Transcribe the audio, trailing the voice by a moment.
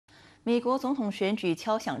美国总统选举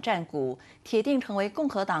敲响战鼓，铁定成为共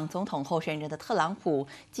和党总统候选人的特朗普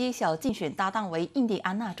揭晓竞选搭档为印第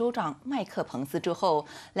安纳州长麦克彭斯之后，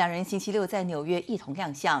两人星期六在纽约一同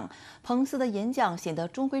亮相。彭斯的演讲显得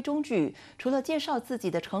中规中矩，除了介绍自己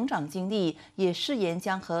的成长经历，也誓言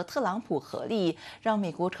将和特朗普合力，让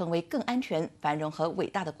美国成为更安全、繁荣和伟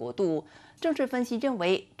大的国度。政治分析认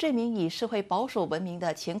为，这名以社会保守闻名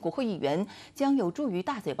的前国会议员将有助于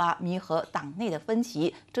大嘴巴弥合党内的分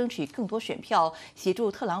歧，争取更多选票，协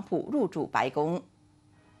助特朗普入主白宫。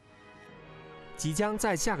即将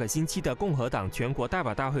在下个星期的共和党全国代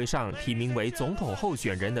表大会上提名为总统候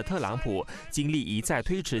选人的特朗普，经历一再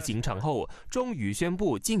推迟行程后，终于宣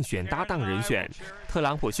布竞选搭档人选。特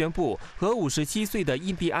朗普宣布和57岁的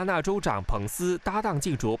印第安纳州长彭斯搭档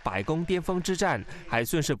竞逐白宫巅峰之战，还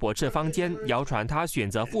顺势驳斥坊间谣传他选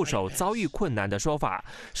择副手遭遇困难的说法，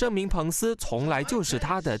声明彭斯从来就是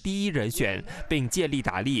他的第一人选，并借力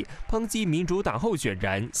打力抨击民主党候选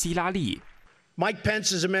人希拉里。Mike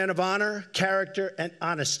Pence is a man of honor, character, and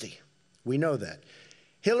honesty. We know that.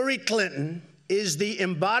 Hillary Clinton is the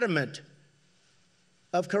embodiment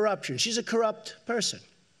of corruption. She's a corrupt person.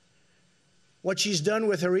 What she's done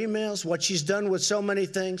with her emails, what she's done with so many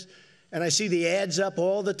things, and I see the ads up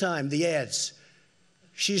all the time, the ads.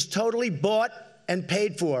 She's totally bought and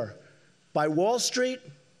paid for by Wall Street,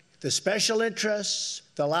 the special interests,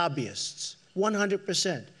 the lobbyists.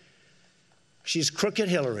 100%. She's crooked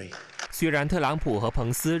Hillary. 虽然特朗普和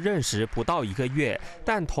彭斯认识不到1个月，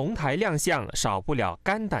但同台亮相少不了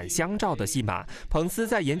肝胆相照的戏码。彭斯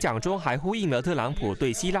在演讲中还呼应了特朗普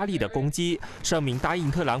对希拉里的攻击，声明答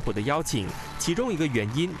应特朗普的邀请，其中一个原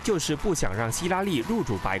因就是不想让希拉里入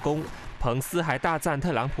主白宫。彭斯还大赞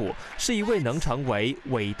特朗普是一位能成为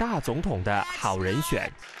伟大总统的好人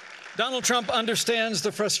选。Donald Trump understands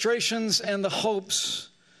the frustrations and the hopes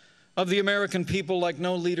of the American people like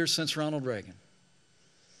no leader since Ronald Reagan.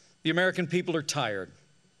 The American people are tired.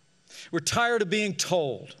 We're tired of being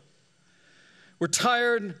told. We're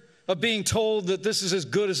tired of being told that this is as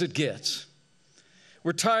good as it gets.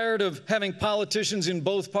 We're tired of having politicians in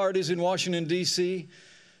both parties in Washington, D.C.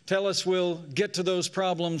 tell us we'll get to those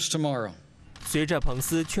problems tomorrow. 随着彭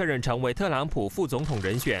斯确认成为特朗普副总统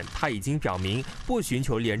人选，他已经表明不寻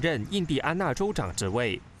求连任印第安纳州长职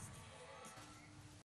位。